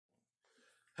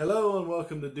Hello and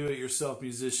welcome to Do It Yourself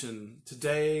Musician.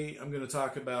 Today I'm going to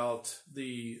talk about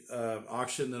the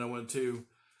auction that I went to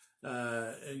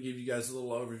and give you guys a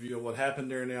little overview of what happened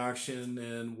during the auction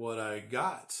and what I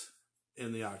got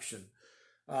in the auction.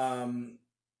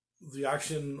 The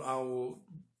auction, I will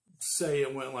say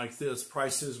it went like this.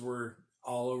 Prices were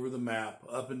all over the map,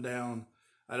 up and down.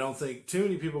 I don't think too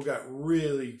many people got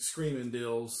really screaming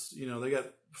deals. You know, they got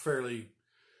fairly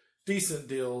decent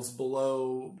deals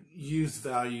below used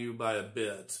value by a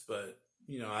bit, but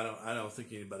you know, I don't think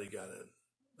anybody got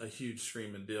a huge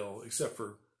screaming deal except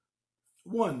for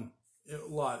one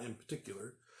lot in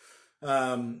particular.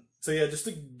 So yeah, just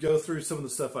to go through some of the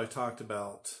stuff I talked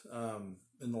about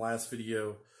in the last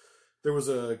video, there was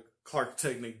a Clark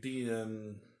Technic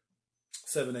DN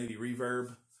 780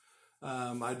 reverb.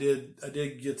 I did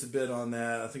get to bid on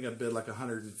that. I think I bid like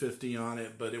 150 on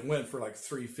it, but it went for like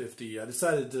 350. I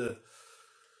decided to,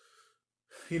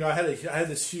 you know, I had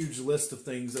this huge list of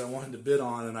things that I wanted to bid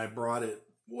on, and I brought it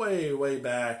way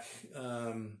back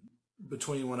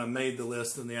between when I made the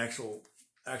list and the actual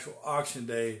auction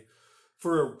day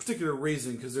for a particular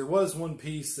reason, because there was one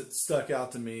piece that stuck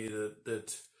out to me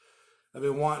that I've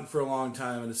been wanting for a long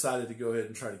time and decided to go ahead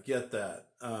and try to get that.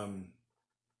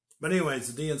 But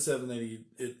anyways, the DN780,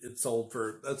 it sold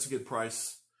for, that's a good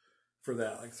price for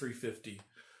that, like $350.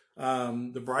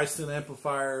 The Bryston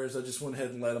amplifiers, I just went ahead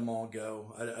and let them all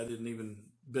go. I didn't even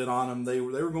bid on them. They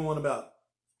were going about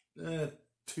 $220,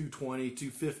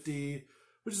 $250,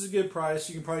 which is a good price.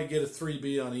 You can probably get a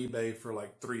 3B on eBay for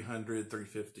like $300,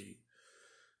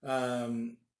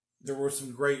 $350. There were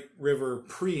some great River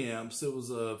preamps. It was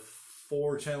a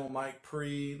 4-channel mic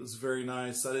pre. It was very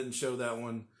nice. I didn't show that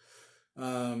one.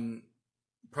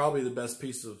 Probably the best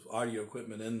piece of audio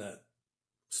equipment in that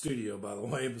studio, by the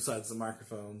way, besides the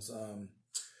microphones.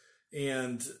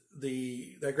 And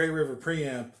that Great River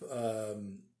preamp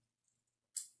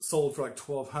sold for like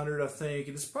 $1,200, I think,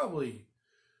 and it's probably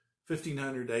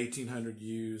 $1,500 to $1,800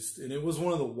 used. And it was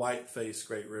one of the white face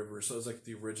Great Rivers, so it was like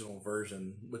the original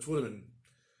version, which would have been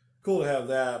cool to have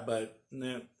that. But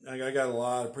nah, I got a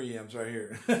lot of preamps right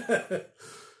here.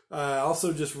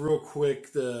 Also, just real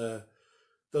quick,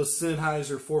 those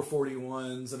Sennheiser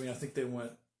 441s, I mean, I think they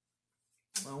went,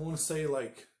 I want to say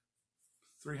like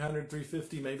 $300,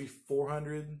 $350, maybe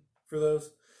 $400 for those.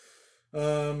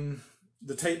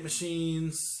 The tape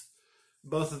machines,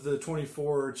 both of the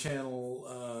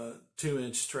 24-channel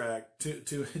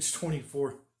 2-inch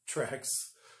 24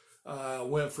 tracks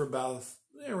went for about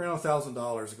around $1,000,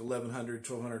 like $1,100,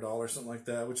 $1,200, something like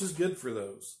that, which is good for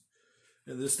those.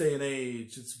 In this day and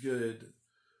age, it's good.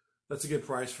 That's a good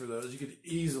price for those. You could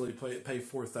easily pay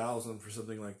 $4,000 for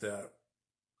something like that.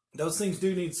 Those things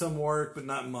do need some work, but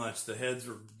not much. The heads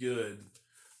were good,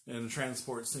 and the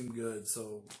transport seemed good.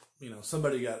 So, you know,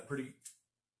 somebody got a pretty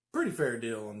fair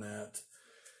deal on that.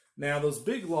 Now, those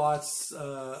big lots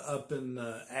up in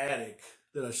the attic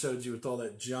that I showed you with all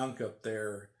that junk up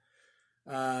there,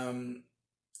 I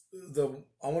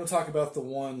want to talk about the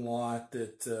one lot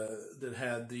that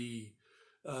had the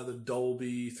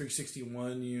Dolby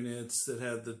 361 units, that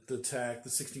had the TAC, the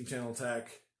 16-channel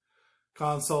TAC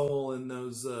console, and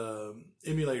those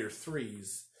emulator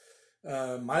 3s.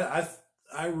 I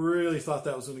really thought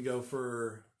that was going to go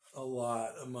for a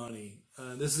lot of money.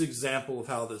 This is an example of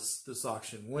how this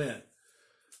auction went.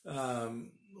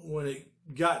 When it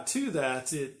got to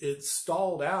that, it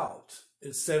stalled out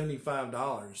at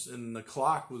 $75, and the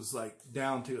clock was like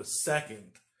down to a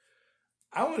second.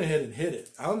 I went ahead and hit it.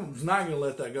 I was not going to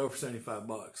let that go for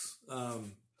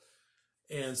 $75.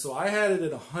 And so I had it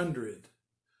at 100.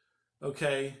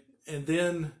 Okay. And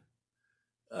then,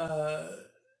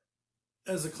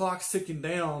 as the clock's ticking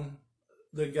down,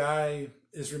 the guy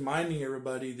is reminding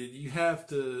everybody that you have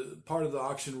to, part of the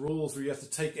auction rules where you have to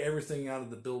take everything out of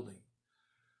the building.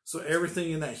 So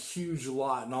everything in that huge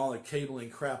lot and all the cabling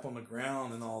crap on the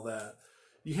ground and all that,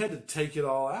 you had to take it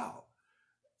all out.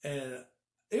 And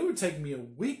it would take me a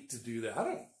week to do that.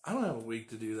 I don't have a week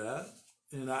to do that.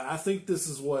 And I think this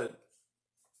is what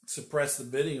suppressed the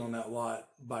bidding on that lot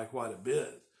by quite a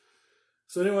bit.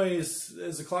 So anyways,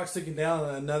 as the clock's ticking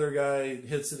down, another guy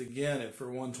hits it again for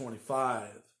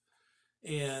 125.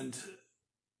 And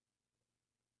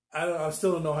I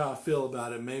still don't know how I feel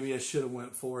about it. Maybe I should have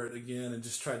went for it again and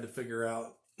just tried to figure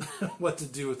out what to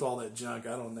do with all that junk.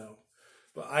 I don't know.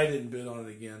 But I didn't bid on it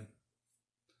again.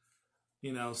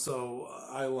 You know, so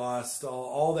I lost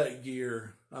all that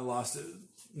gear. I lost it.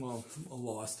 Well, I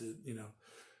lost it, you know.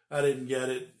 I didn't get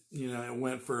it. You know, it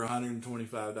went for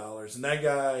 $125. And that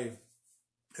guy,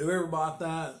 whoever bought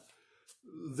that,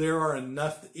 there are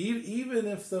enough, even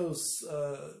if those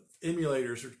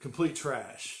emulators are complete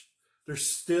trash,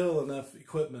 there's still enough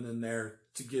equipment in there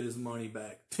to get his money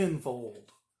back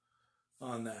tenfold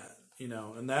on that, you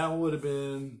know. And that would have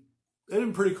been, it'd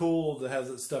been pretty cool to have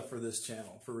that stuff for this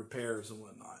channel for repairs and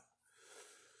whatnot.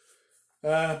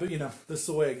 But you know, this is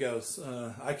the way it goes.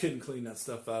 I couldn't clean that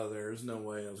stuff out of there. There's no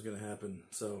way it was going to happen.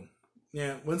 So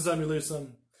yeah, win some, you lose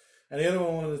some. And the other one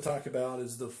I wanted to talk about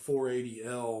is the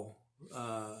 480L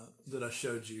that I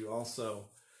showed you also.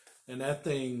 And that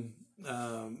thing,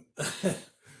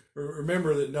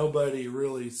 remember that nobody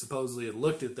really supposedly had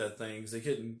looked at that thing because they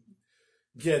couldn't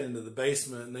get into the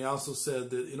basement. And they also said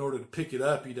that in order to pick it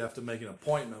up, you'd have to make an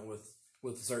appointment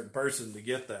with a certain person to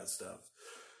get that stuff.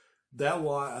 That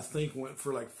lot, I think, went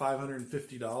for like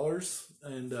 $550.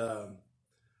 And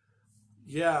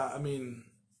yeah, I mean,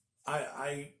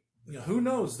 I you know, who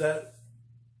knows, that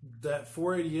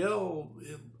 480L,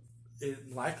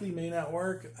 it likely may not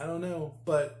work. I don't know,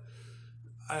 but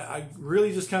I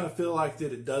really just kind of feel like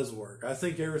that it does work. I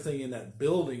think everything in that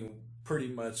building pretty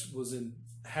much was in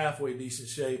halfway decent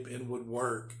shape and would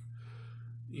work.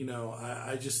 You know,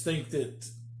 I just think that,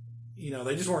 you know,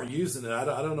 they just weren't using it. I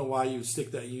don't know why you would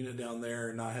stick that unit down there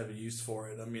and not have a use for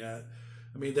it. I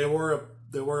mean, they were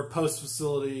a post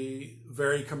facility,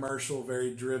 very commercial,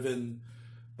 very driven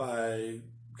by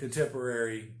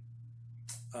contemporary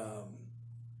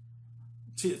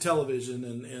television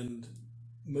and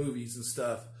movies and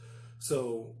stuff.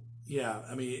 So yeah,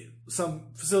 I mean,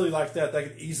 some facility like that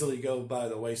could easily go by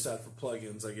the wayside for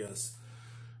plugins, I guess.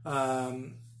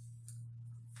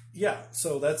 Yeah,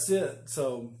 so that's it.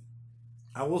 So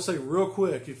I will say real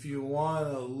quick, if you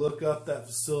want to look up that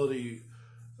facility,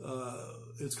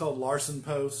 it's called Larson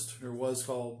Post, or was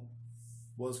called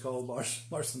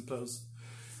Larson Post.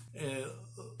 And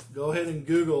go ahead and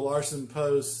Google Larson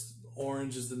Post,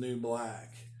 Orange is the New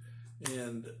Black,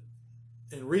 and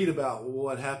read about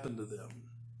what happened to them.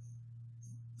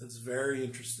 It's very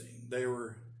interesting. They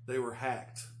were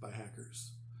hacked by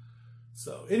hackers.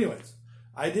 So anyways,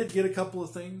 I did get a couple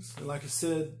of things, and like I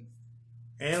said,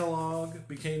 analog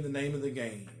became the name of the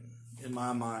game in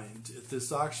my mind at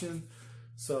this auction.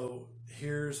 So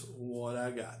here's what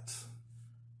I got.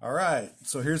 All right,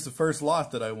 so here's the first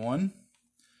lot that I won.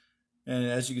 And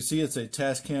as you can see, it's a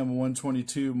Tascam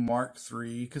 122 Mark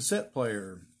III cassette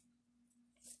player.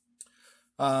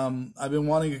 I've been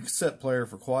wanting a cassette player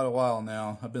for quite a while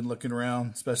now. I've been looking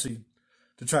around, especially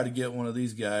to try to get one of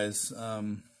these guys.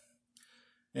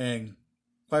 And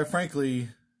quite frankly,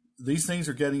 these things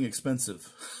are getting expensive.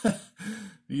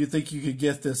 You think you could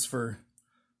get this for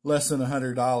less than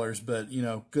 $100, but you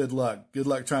know, good luck. Good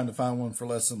luck trying to find one for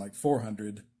less than like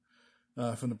 $400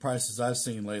 from the prices I've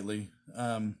seen lately.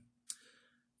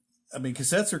 I mean,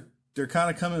 cassettes they're kind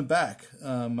of coming back.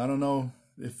 I don't know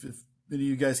if any of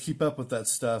you guys keep up with that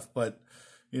stuff, but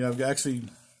you know, I've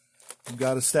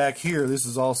got a stack here. This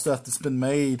is all stuff that's been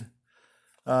made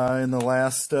in the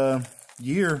last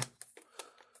year.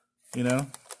 You know,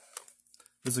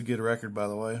 this is a good record, by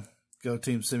the way. Go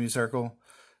Team Semicircle.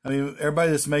 I mean,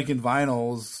 everybody that's making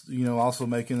vinyl is, you know, also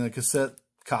making a cassette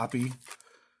copy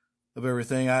of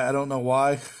everything. I don't know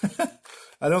why.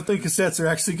 I don't think cassettes are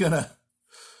actually gonna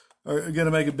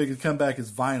make a big comeback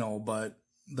as vinyl, but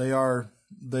they are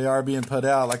being put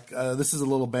out. Like this is a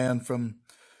little band from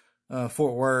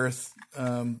Fort Worth,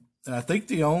 and I think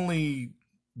the only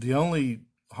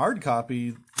hard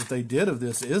copy that they did of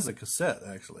this is a cassette,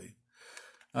 actually.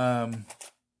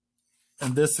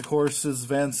 And this, of course, is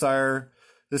Van Sire.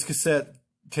 This cassette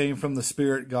came from the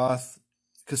Spirit Goth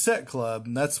Cassette Club,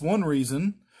 and that's one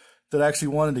reason that I actually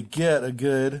wanted to get a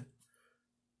good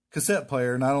cassette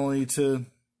player, not only to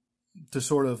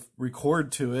sort of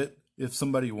record to it if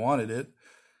somebody wanted it,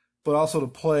 but also to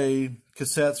play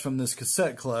cassettes from this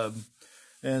cassette club.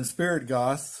 And Spirit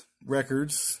Goth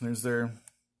Records, there's their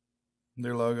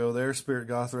logo there, Spirit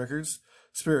Goth Records,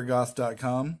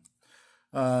 spiritgoth.com.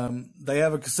 They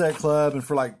have a cassette club, and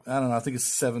for like, I don't know, I think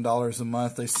it's $7 a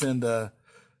month, they send a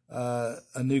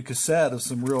new cassette of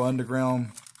some real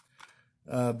underground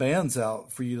bands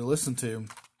out for you to listen to.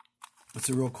 It's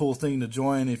a real cool thing to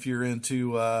join if you're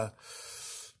into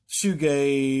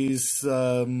shoegaze,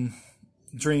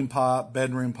 dream pop,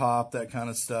 bedroom pop, that kind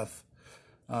of stuff.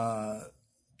 You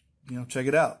know, check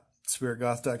it out,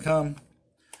 spiritgoth.com.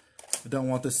 I don't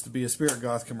want this to be a Spirit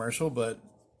Goth commercial, but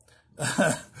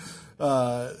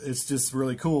it's just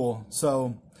really cool.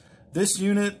 So this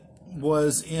unit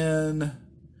was in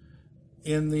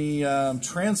the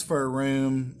transfer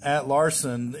room at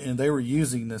Larson, and they were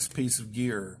using this piece of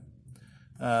gear.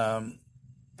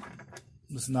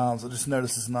 This knob's, I just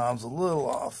noticed this knob's a little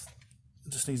off.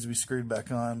 It just needs to be screwed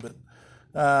back on. But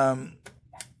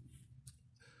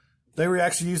they were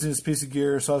actually using this piece of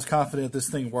gear, so I was confident this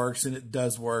thing works, and it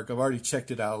does work. I've already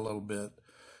checked it out a little bit,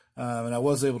 and I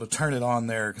was able to turn it on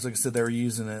there because, like I said, they were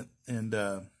using it, and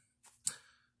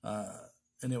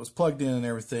it was plugged in and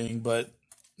everything. But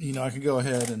you know, I could go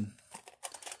ahead and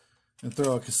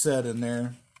throw a cassette in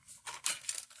there.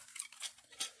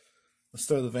 Let's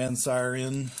throw the Van Sire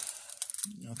in.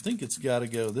 I think it's got to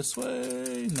go this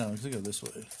way. No, it's got to go this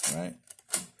way, right?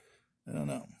 I don't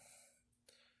know.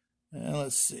 And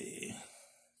let's see.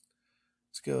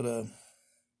 Let's go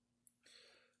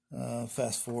to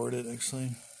fast forward it,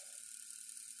 actually.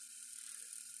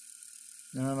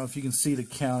 I don't know if you can see the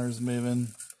counters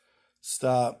moving.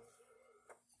 Stop.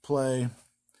 Play.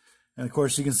 And of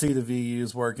course you can see the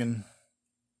VUs working.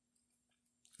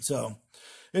 So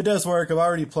it does work. I've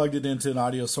already plugged it into an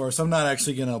audio source. I'm not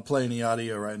actually going to play any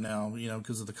audio right now, you know,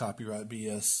 because of the copyright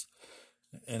BS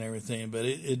and everything. But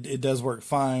it does work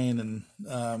fine, and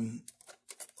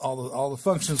all the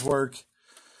functions work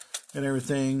and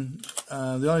everything.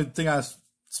 The only thing I've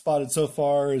spotted so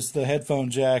far is the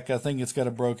headphone jack. I think it's got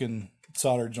a broken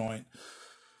solder joint,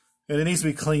 and it needs to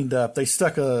be cleaned up. They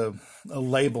stuck a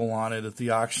label on it at the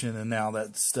auction, and now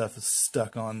that stuff is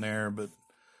stuck on there. But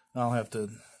I'll have to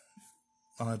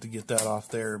get that off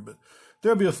there. But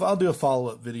I'll do a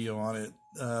follow-up video on it.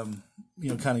 You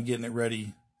know, kind of getting it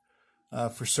ready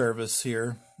for service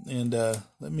here. And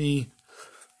let me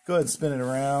go ahead and spin it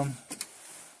around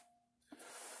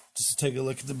just to take a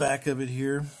look at the back of it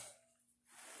here.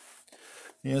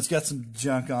 Yeah, it's got some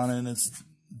junk on it, and it's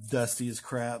dusty as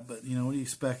crap. But you know, what do you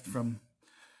expect from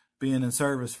being in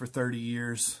service for 30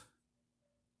 years?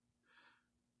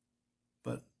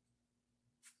 But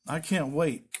I can't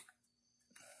wait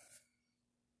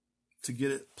to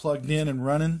get it plugged in and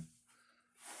running.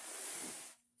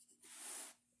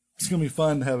 It's going to be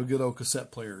fun to have a good old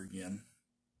cassette player again.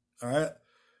 All right.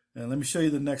 And let me show you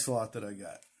the next lot that I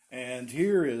got. And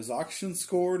here is auction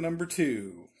score number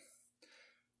 2.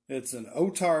 It's an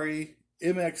Otari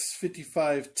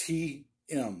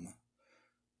MX55TM.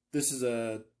 This is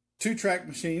a 2-track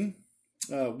machine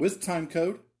with time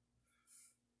code,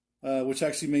 which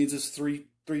actually means it's three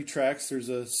tracks. There's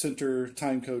a center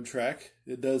time code track.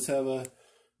 It does have a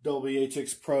Dolby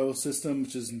HX Pro system,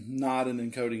 which is not an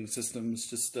encoding system. It's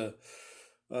just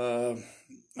I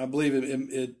believe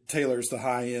it tailors the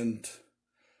high-end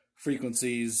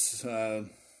frequencies. I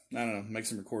don't know, makes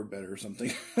them record better or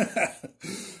something. I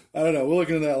don't know. We'll look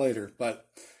into that later. But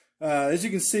as you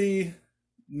can see,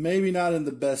 maybe not in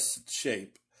the best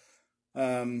shape.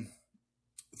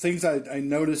 Things I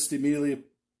noticed immediately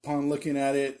upon looking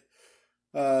at it,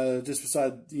 just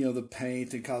beside, you know, the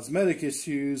paint and cosmetic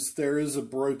issues, there is a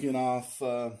broken off,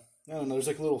 I don't know, there's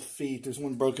like little feet. There's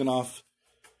one broken off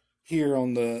here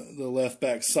on the left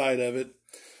back side of it.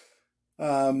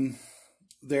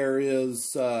 There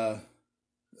is,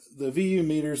 the VU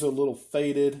meter's a little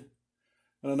faded.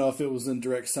 I don't know if it was in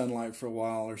direct sunlight for a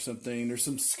while or something. There's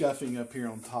some scuffing up here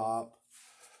on top.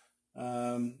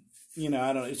 You know,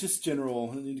 I don't know. It's just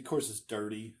general. And of course, it's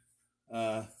dirty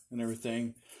and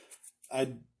everything.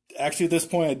 Actually, at this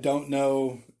point, I don't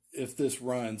know if this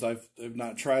runs. I've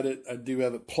not tried it. I do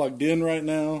have it plugged in right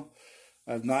now.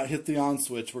 I've not hit the on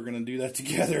switch. We're going to do that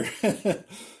together.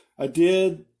 I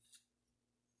did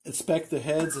inspect the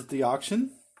heads at the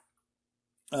auction.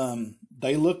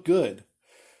 They look good.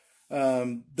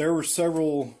 There were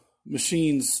several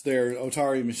machines there,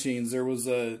 Otari machines. There was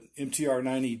a MTR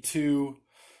 92.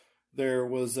 There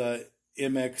was a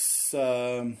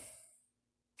MX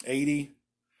 80.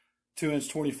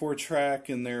 2-inch 24-track,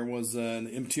 and there was an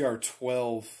MTR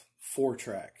 12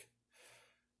 4-track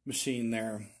machine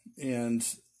there. And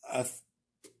I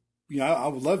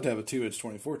would love to have a 2-inch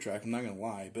 24-track. I'm not gonna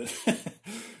lie, but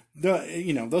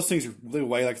you know, those things they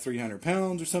weigh like 300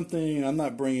 pounds or something. And I'm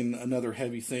not bringing another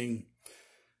heavy thing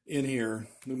in here.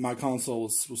 My console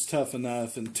was tough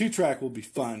enough, and 2-track will be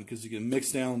fun because you can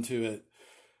mix down to it,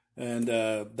 and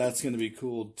that's going to be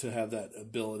cool to have that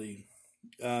ability.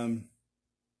 And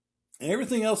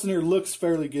everything else in here looks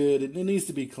fairly good. It needs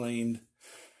to be cleaned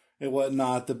and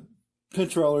whatnot. The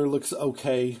pinch roller looks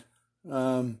okay.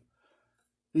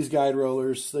 These guide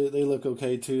rollers, they look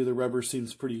okay too. The rubber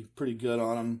seems pretty good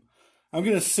on them. I'm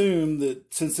going to assume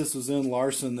that since this was in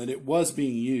Larson, that it was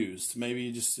being used. Maybe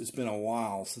it's been a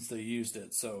while since they used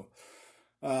it. So,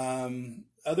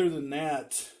 other than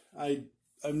that, I've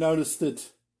noticed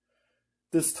that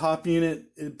this top unit,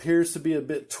 it appears to be a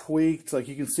bit tweaked. Like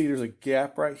you can see there's a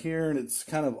gap right here, and it's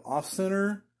kind of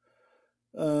off-center.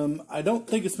 I don't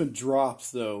think it's been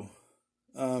dropped, though.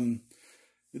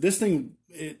 This thing,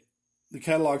 the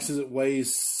catalog says it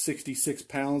weighs 66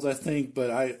 pounds, I think,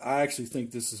 but I actually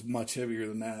think this is much heavier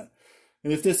than that.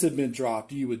 And if this had been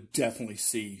dropped, you would definitely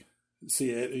see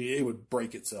it. It would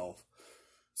break itself.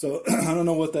 So I don't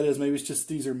know what that is. Maybe it's just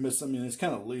these are I mean, it's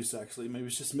kind of loose actually. Maybe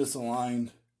it's just misaligned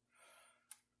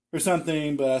or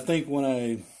something. But I think when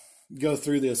I go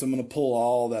through this, I'm going to pull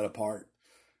all that apart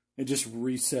and just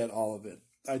reset all of it.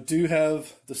 I do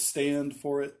have the stand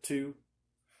for it too,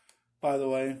 by the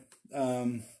way.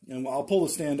 And I'll pull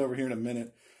the stand over here in a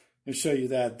minute and show you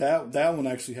that. That one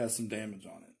actually has some damage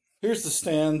on it. Here's the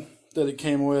stand that it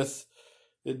came with.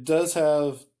 It does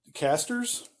have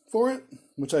casters for it,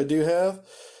 which I do have.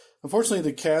 Unfortunately,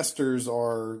 the casters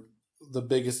are the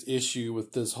biggest issue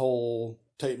with this whole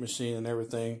tape machine and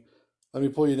everything. Let me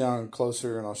pull you down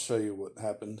closer and I'll show you what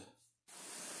happened.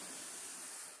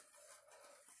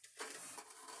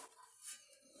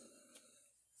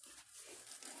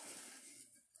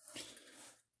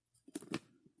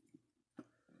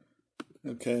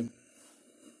 Okay.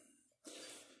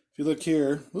 If you look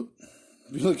here,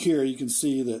 you can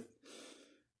see that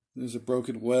there's a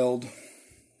broken weld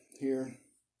here.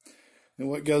 And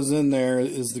what goes in there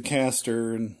is the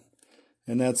caster, and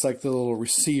that's like the little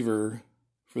receiver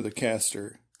for the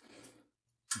caster.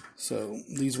 So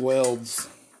these welds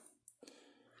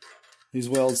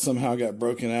somehow got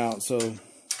broken out, so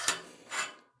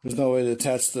there's no way to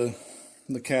attach the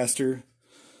caster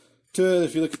to it.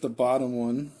 If you look at the bottom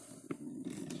one,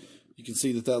 you can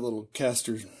see that little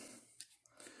caster,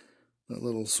 that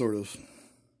little sort of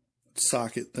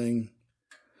socket thing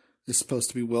is supposed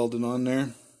to be welded on there.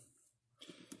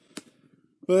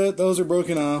 But those are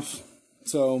broken off,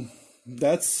 so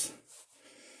that's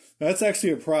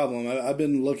actually a problem. I've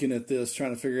been looking at this,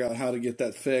 trying to figure out how to get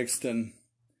that fixed, and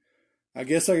I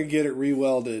guess I could get it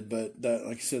re-welded, but that,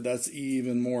 like I said, that's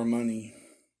even more money.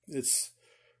 It's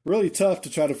really tough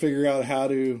to try to figure out how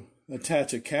to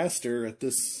attach a caster at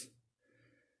this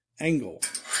angle.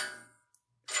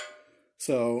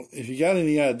 So if you got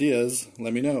any ideas,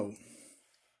 let me know.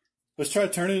 Let's try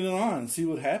turning it on and see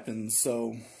what happens.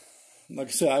 So like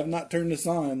I said, I've not turned this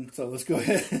on, so let's go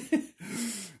ahead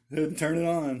and turn it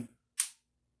on.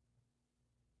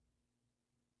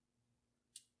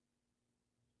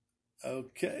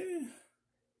 Okay.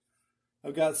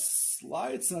 I've got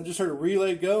lights, and I just heard a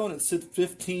relay go, and it said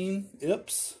 15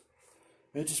 IPS,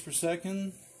 inches per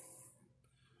second.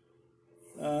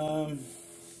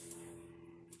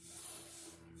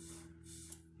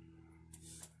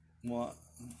 What?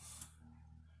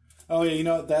 Oh yeah, you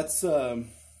know that's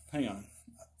hang on.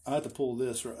 I have to pull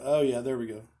this. Oh yeah, there we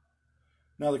go.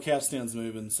 Now the capstan's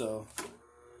moving, so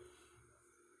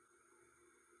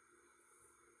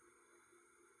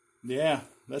yeah,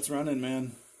 that's running,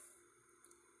 man.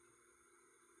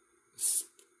 It's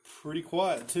pretty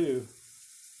quiet too.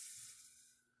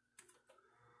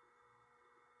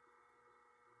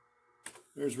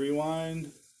 There's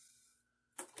rewind.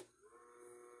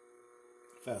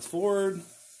 Fast forward.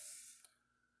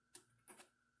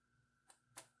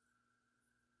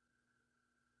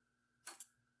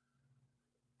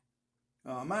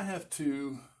 I might have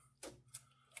to.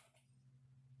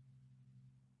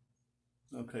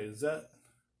 Okay, is that?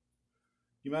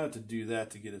 You might have to do that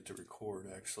to get it to record,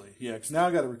 actually. Yeah, because now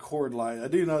I got a record light. I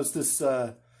do notice this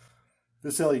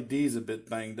this LED is a bit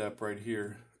banged up right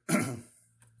here.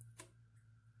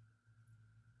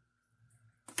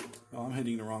 Oh, I'm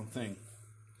hitting the wrong thing.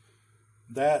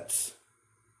 That's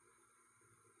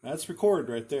record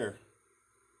right there.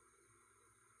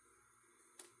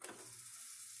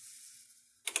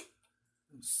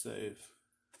 Let's save.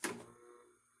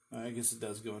 I guess it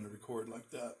does go into record like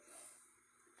that.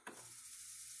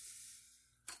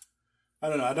 I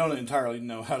don't know. I don't entirely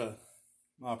know how to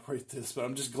operate this, but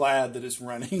I'm just glad that it's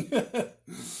running.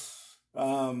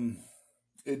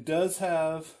 It does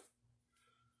have,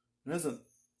 it has an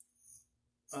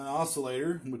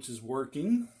oscillator, which is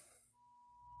working.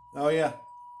 Oh yeah.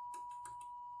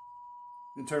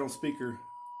 Internal speaker.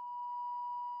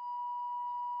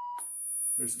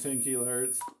 There's 10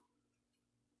 kilohertz.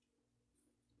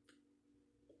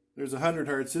 There's 100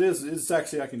 hertz. It's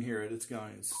actually, I can hear it. It's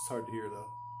going. It's hard to hear though.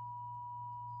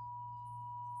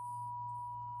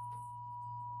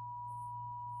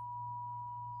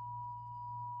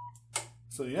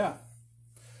 So yeah,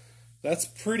 that's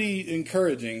pretty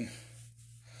encouraging.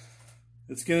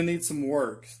 It's going to need some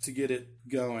work to get it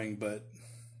going, but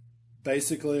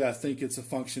basically I think it's a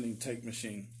functioning tape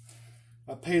machine.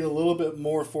 I paid a little bit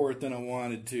more for it than I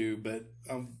wanted to, but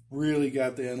I really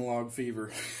got the analog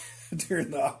fever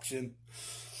during the auction.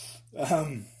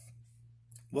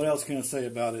 What else can I say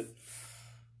about it?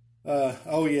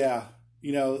 Oh yeah,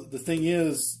 you know, the thing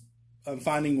is, I'm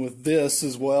finding with this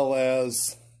as well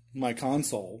as my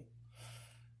console,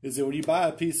 is that when you buy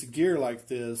a piece of gear like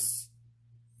this,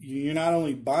 you're not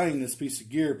only buying this piece of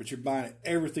gear, but you're buying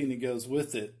everything that goes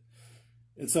with it.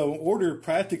 And so in order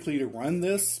practically to run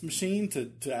this machine,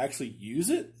 to actually use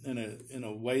it in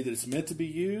a way that it's meant to be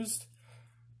used,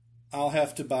 I'll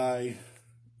have to buy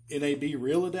NAB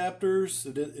reel adapters.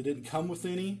 It didn't come with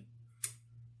any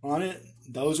on it.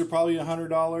 Those are probably $100. I'm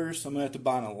going to have to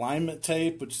buy an alignment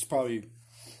tape, which is probably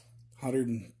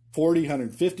 $140,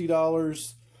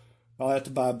 $150. I'll have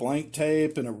to buy blank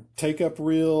tape and a take-up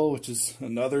reel, which is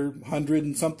another $100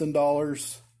 and something.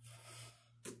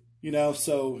 You know,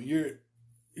 so you're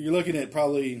looking at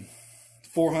probably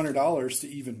 $400 to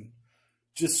even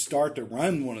just start to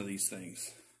run one of these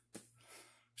things.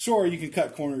 Sure, you can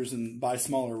cut corners and buy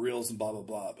smaller reels and blah, blah,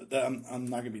 blah, but I'm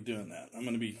not going to be doing that. I'm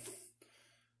going to be,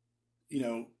 you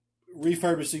know,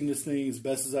 refurbishing this thing as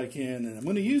best as I can, and I'm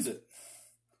going to use it.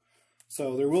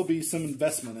 So there will be some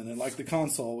investment in it, like the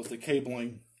console with the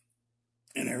cabling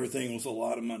and everything was a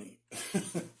lot of money.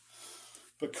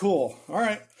 But cool. All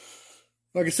right.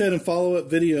 Like I said, in follow-up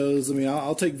videos, I mean,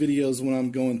 I'll take videos when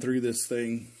I'm going through this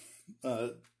thing,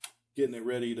 getting it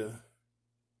ready to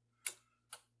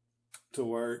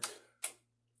work.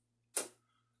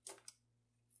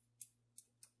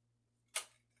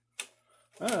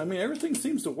 I mean, everything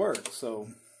seems to work, so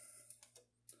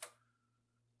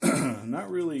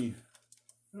not really,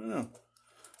 I don't know,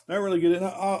 not really good. And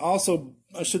also,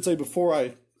 I should say, before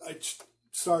I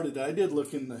started, I did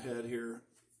look in the head here,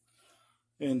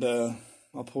 and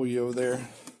I'll pull you over there,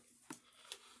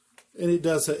 and it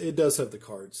does have the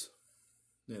cards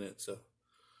in it, so,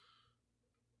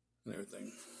 and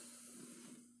everything.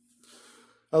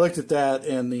 I looked at that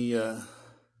and the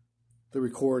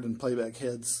record and playback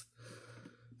heads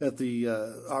at the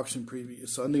auction preview,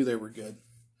 so I knew they were good.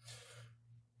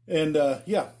 And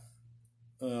yeah,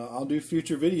 I'll do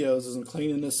future videos as I'm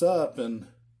cleaning this up, and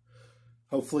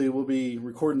hopefully we'll be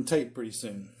recording tape pretty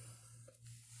soon.